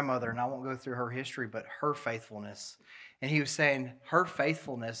grandmother, and I won't go through her history, but her faithfulness. And he was saying her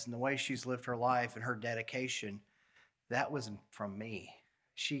faithfulness and the way she's lived her life and her dedication, that was from me.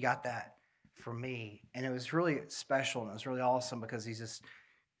 She got that from me. And it was really special, and it was really awesome, because he's just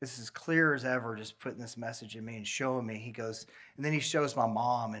this is clear as ever, just putting this message in me and showing me. He goes, and then he shows my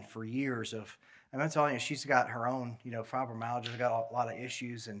mom, and for years of, and I'm telling you, she's got her own, fibromyalgia, got a lot of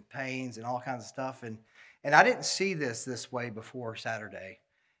issues and pains and all kinds of stuff. And I didn't see this way before Saturday.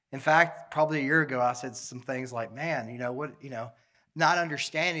 In fact, probably a year ago, I said some things like, man, not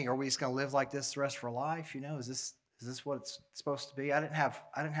understanding, are we just going to live like this the rest of our life? Is this what it's supposed to be? I didn't have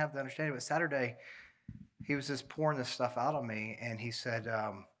the understanding, but Saturday, he was just pouring this stuff out on me, and he said,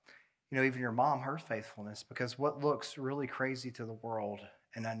 even your mom, her faithfulness, because what looks really crazy to the world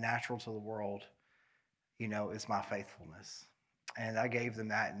and unnatural to the world, is my faithfulness. And I gave them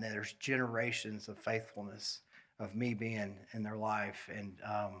that, and there's generations of faithfulness of me being in their life, and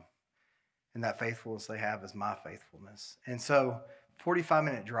that faithfulness they have is my faithfulness. And so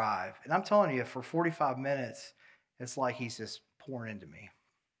 45-minute drive, and I'm telling you, for 45 minutes, it's like he's just pouring into me,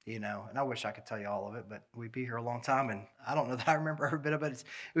 and I wish I could tell you all of it, but we'd be here a long time, and I don't know that I remember every bit of it. It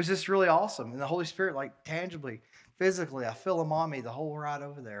was just really awesome. And the Holy Spirit, like tangibly, physically, I feel him on me the whole ride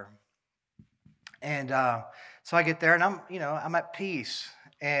over there. And so I get there, and I'm at peace,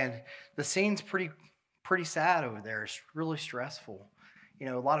 and the scene's pretty sad over there. It's really stressful,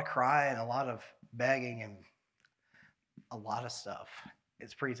 a lot of crying, a lot of begging, and a lot of stuff.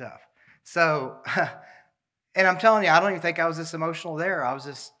 It's pretty tough. So, and I'm telling you, I don't even think I was this emotional there. I was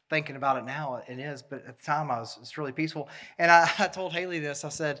just thinking about it now. It is, but at the time, it's really peaceful. And I told Haley this. I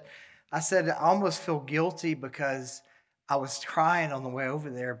said, I almost feel guilty because I was crying on the way over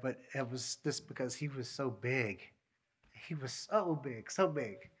there, but it was just because he was so big. He was so big, so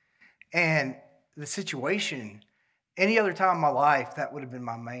big. And the situation, any other time in my life, that would have been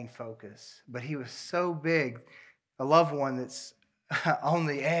my main focus. But he was so big, a loved one that's on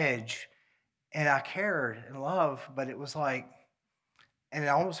the edge, and I cared and loved, but it was like, and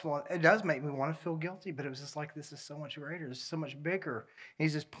it does make me want to feel guilty, but it was just like, this is so much greater, this is so much bigger. And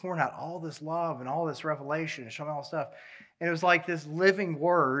he's just pouring out all this love and all this revelation and showing all this stuff. And it was like this living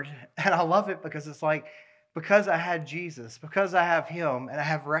word, and I love it because it's like, because I had Jesus, because I have him, and I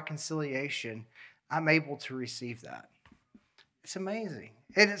have reconciliation, I'm able to receive that. It's amazing.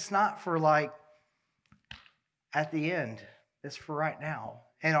 And it's not for like at the end. It's for right now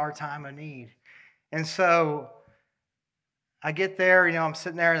in our time of need. And so I get there, I'm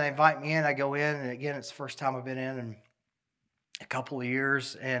sitting there, and they invite me in. I go in, and again, it's the first time I've been in a couple of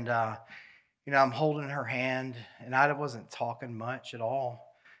years. And, I'm holding her hand, and I wasn't talking much at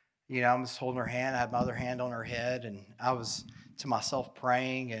all. I'm just holding her hand. I had my other hand on her head, and I was to myself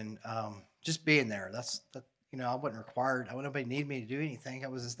praying and just being there. I wasn't required. Nobody needed me to do anything. I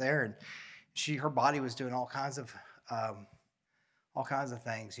was just there, and her body was doing all kinds of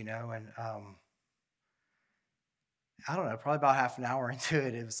things, and I don't know, probably about half an hour into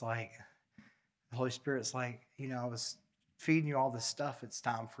it, it was like the Holy Spirit's like, I was feeding you all this stuff. It's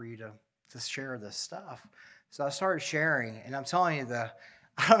time for you to share this stuff. So I started sharing, and I'm telling you,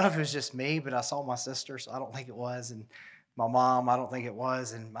 I don't know if it was just me, but I saw my sister, so I don't think it was, and my mom, I don't think it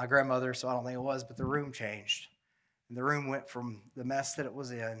was, and my grandmother, so I don't think it was, but the room changed. And the room went from the mess that it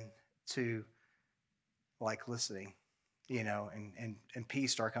was in to like listening, and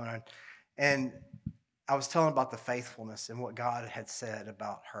peace started coming on. And I was telling about the faithfulness and what God had said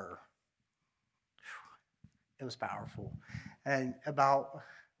about her. It was powerful. And about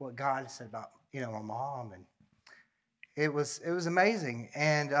what God said about, my mom, and it was amazing.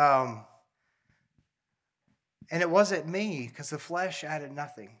 And it wasn't me, because the flesh added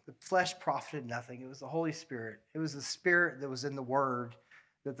nothing. The flesh profited nothing. It was the Holy Spirit. It was the Spirit that was in the Word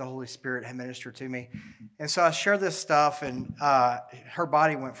that the Holy Spirit had ministered to me. And so I shared this stuff, and her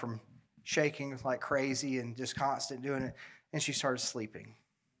body went from shaking like crazy and just constant doing it, and she started sleeping,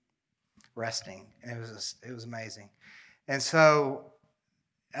 resting, and it was amazing. And so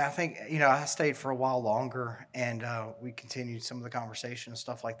I think, I stayed for a while longer, and we continued some of the conversation and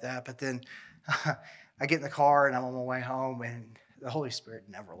stuff like that. But then I get in the car, and I'm on my way home, and the Holy Spirit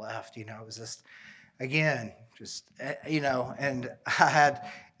never left. It was just, again, and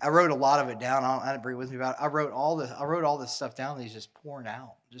I wrote a lot of it down. I didn't bring it with me about it. I wrote all this stuff down. And he's just pouring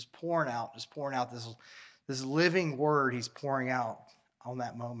out this living word. He's pouring out on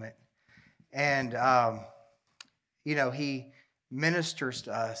that moment, and he ministers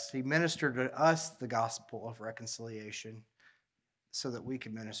to us. He ministered to us the gospel of reconciliation so that we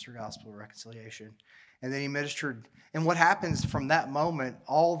can minister gospel of reconciliation. And then he ministered. And what happens from that moment,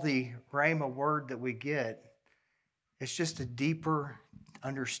 all the rhema word that we get, it's just a deeper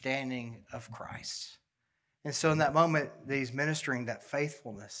understanding of Christ. And so in that moment that he's ministering that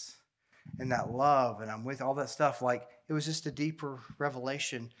faithfulness and that love, and I'm with all that stuff, like it was just a deeper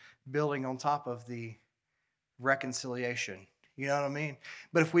revelation building on top of the reconciliation. You know what I mean?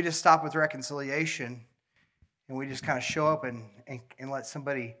 But if we just stop with reconciliation and we just kind of show up and let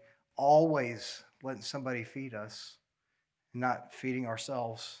somebody, always letting somebody feed us and not feeding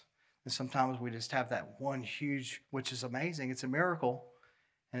ourselves, and sometimes we just have that one huge, which is amazing. It's a miracle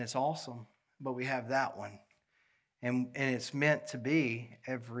and it's awesome, but we have that one. And it's meant to be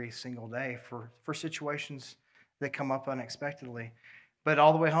every single day for situations that come up unexpectedly. But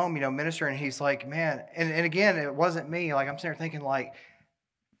all the way home, ministering, he's like, man, and again, it wasn't me. Like, I'm sitting there thinking, like,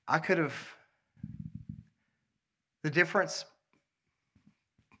 I could have, the difference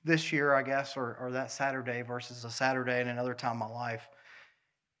this year, I guess, or that Saturday versus a Saturday and another time in my life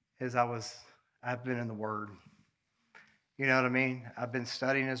is I've been in the Word. You know what I mean? I've been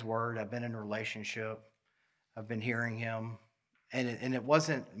studying His Word. I've been in a relationship. I've been hearing Him. And it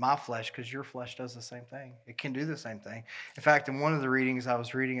wasn't my flesh, because your flesh does the same thing. It can do the same thing. In fact, in one of the readings I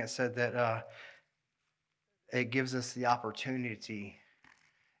was reading, it said that it gives us the opportunity.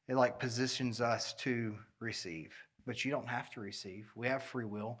 It like positions us to receive. But you don't have to receive. We have free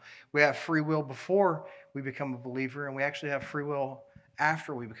will. We have free will before we become a believer, and we actually have free will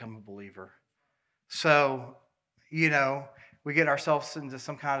after we become a believer. So, we get ourselves into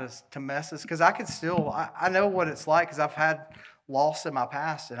some kind of messes, because I know what it's like, because I've had loss in my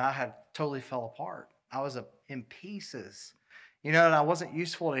past, and I had totally fell apart. I was in pieces, and I wasn't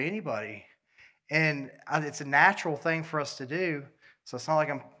useful to anybody. And it's a natural thing for us to do. So it's not like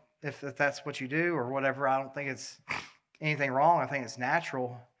if that's what you do or whatever, I don't think it's anything wrong. I think it's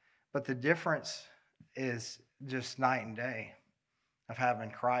natural. But the difference is just night and day of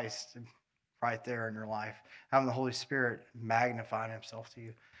having Christ right there in your life, having the Holy Spirit magnifying Himself to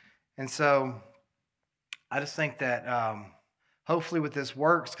you. And so I just think that hopefully with this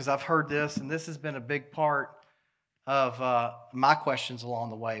works, because I've heard this, and this has been a big part of my questions along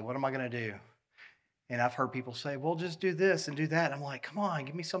the way. What am I going to do? And I've heard people say, well, just do this and do that. I'm like, come on,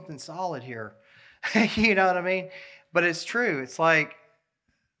 give me something solid here. You know what I mean? But it's true. It's like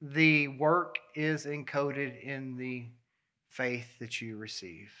the work is encoded in the faith that you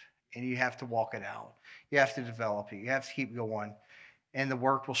receive. And you have to walk it out. You have to develop it. You have to keep going. And the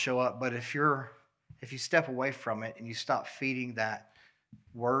work will show up. But if you step away from it and you stop feeding that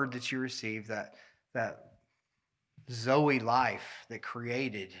word that you received, that Zoe life that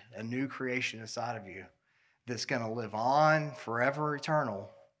created a new creation inside of you that's going to live on forever eternal,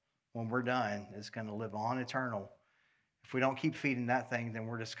 when we're done, it's going to live on eternal. If we don't keep feeding that thing, then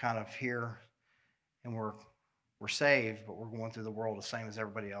we're just kind of here, and we're saved, but we're going through the world the same as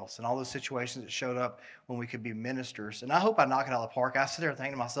everybody else. And all those situations that showed up when we could be ministers. And I hope I knock it out of the park. I sit there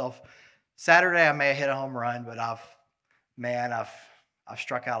thinking to myself, Saturday I may have hit a home run, but I've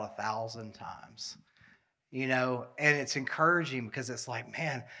struck out 1,000 times. And it's encouraging, because it's like,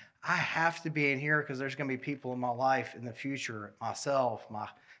 man, I have to be in here, because there's going to be people in my life in the future, myself, my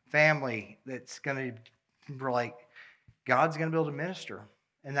family, that's going to, like, God's going to be able to minister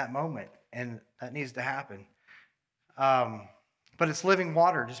in that moment, and that needs to happen. But it's living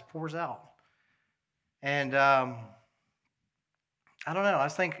water, just pours out. And I don't know, I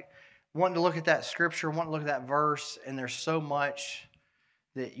think wanting to look at that scripture, wanting to look at that verse, and there's so much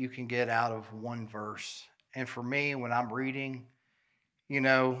that you can get out of one verse. And for me, when I'm reading,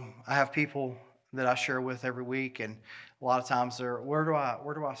 I have people that I share with every week, and a lot of times they're, where do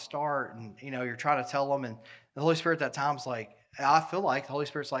I start? And you're trying to tell them, and the Holy Spirit at that time's like, I feel like the Holy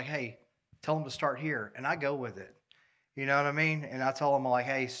Spirit's like, hey, tell them to start here, and I go with it. You know what I mean? And I tell them, like,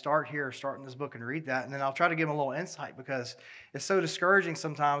 hey, start here, start in this book and read that, and then I'll try to give them a little insight, because it's so discouraging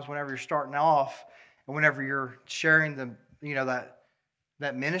sometimes whenever you're starting off, and whenever you're sharing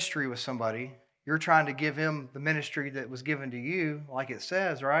that ministry with somebody. You're trying to give him the ministry that was given to you, like it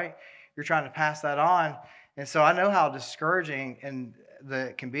says, right? You're trying to pass that on. And so I know how discouraging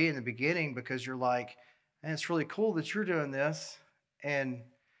that can be in the beginning, because you're like, man, it's really cool that you're doing this. And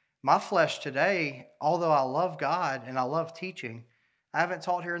my flesh today, although I love God and I love teaching, I haven't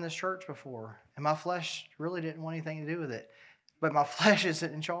taught here in this church before. And my flesh really didn't want anything to do with it. But my flesh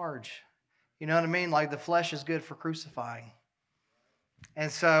isn't in charge. You know what I mean? Like, the flesh is good for crucifying.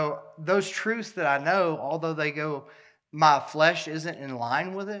 And so those truths that I know, although my flesh isn't in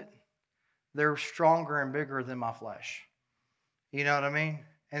line with it, they're stronger and bigger than my flesh. You know what I mean?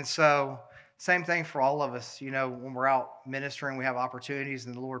 And so same thing for all of us. When we're out ministering, we have opportunities,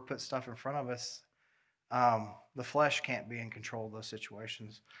 and the Lord puts stuff in front of us. The flesh can't be in control of those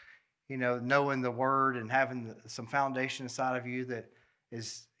situations. Knowing the Word and having some foundation inside of you that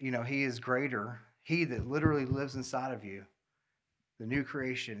is, He is greater. He that literally lives inside of you, the new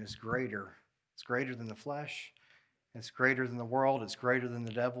creation, is greater. It's greater than the flesh. It's greater than the world. It's greater than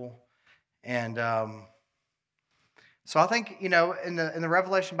the devil. And So I think, in the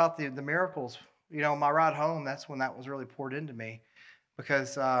revelation about the miracles, my ride home, that's when that was really poured into me,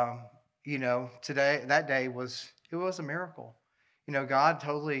 because that day was a miracle. God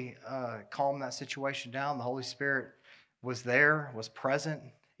totally calmed that situation down. The Holy Spirit was there, was present.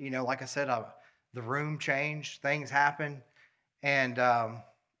 Like I said, the room changed, things happened, and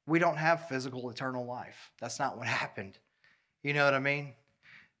we don't have physical eternal life. That's not what happened. You know what I mean?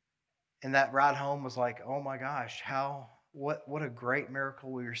 And that ride home was like, oh my gosh, what a great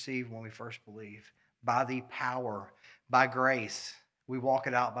miracle we received when we first believe. By the power, by grace. We walk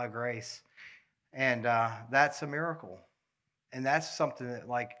it out by grace. And that's a miracle. And that's something that,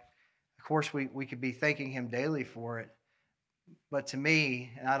 of course, we could be thanking him daily for it. But to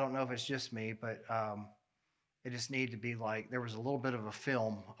me, and I don't know if it's just me, but it just needed to be there was a little bit of a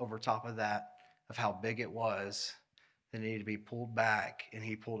film over top of that of how big it was that needed to be pulled back, and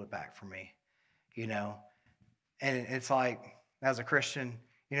he pulled it back for me, And it's like, as a Christian,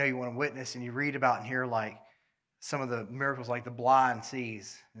 you want to witness, and you read about and hear some of the miracles, like the blind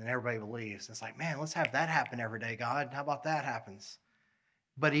sees, and everybody believes. It's like, man, let's have that happen every day, God. How about that happens?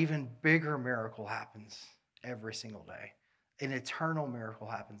 But even bigger miracle happens every single day. An eternal miracle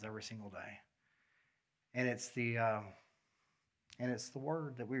happens every single day. And it's the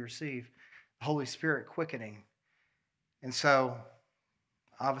word that we receive, the Holy Spirit quickening. And so,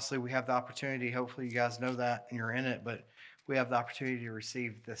 obviously, we have the opportunity, hopefully you guys know that and you're in it, but we have the opportunity to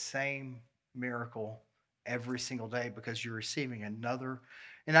receive the same miracle every single day, because you're receiving another.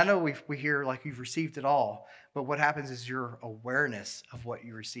 And I know we hear you've received it all, but what happens is your awareness of what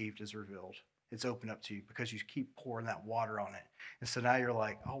you received is revealed. It's opened up to you because you keep pouring that water on it. And so now you're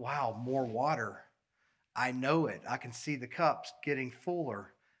like, oh, wow, more water. I know it. I can see the cups getting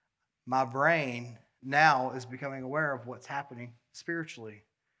fuller. My brain now is becoming aware of what's happening spiritually.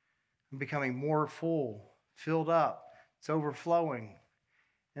 I'm becoming more full, filled up. It's overflowing.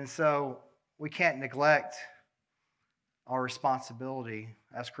 And so we can't neglect our responsibility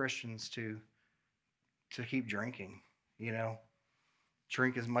as Christians to keep drinking,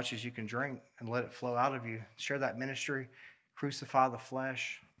 Drink as much as you can drink and let it flow out of you. Share that ministry, crucify the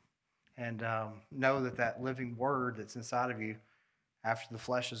flesh, and know that living word that's inside of you after the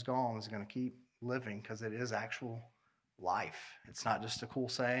flesh is gone is going to keep living, because it is actual life. It's not just a cool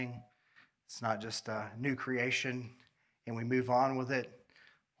saying. It's not just a new creation and we move on with it.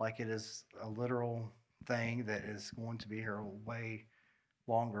 It is a literal thing that is going to be here way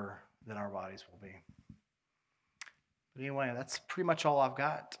longer than our bodies will be. But anyway, that's pretty much all I've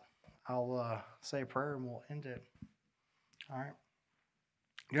got. I'll say a prayer and we'll end it. All right.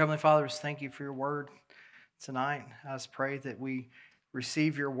 Dear Heavenly Father, thank you for your word tonight. I just pray that we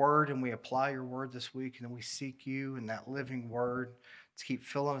receive your word and we apply your word this week, and we seek you and that living word to keep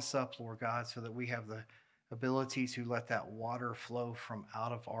filling us up, Lord God, so that we have the ability to let that water flow from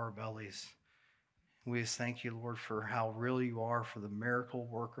out of our bellies. We just thank you, Lord, for how real you are, for the miracle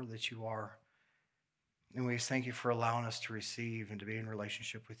worker that you are. And we just thank you for allowing us to receive and to be in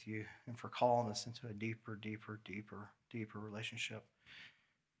relationship with you, and for calling us into a deeper, deeper, deeper, deeper relationship.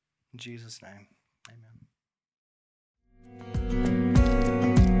 In Jesus' name, amen.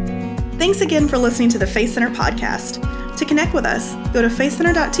 Thanks again for listening to the Faith Center podcast. To connect with us, go to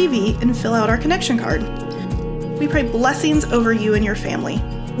faithcenter.tv and fill out our connection card. We pray blessings over you and your family.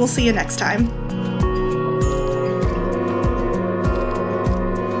 We'll see you next time.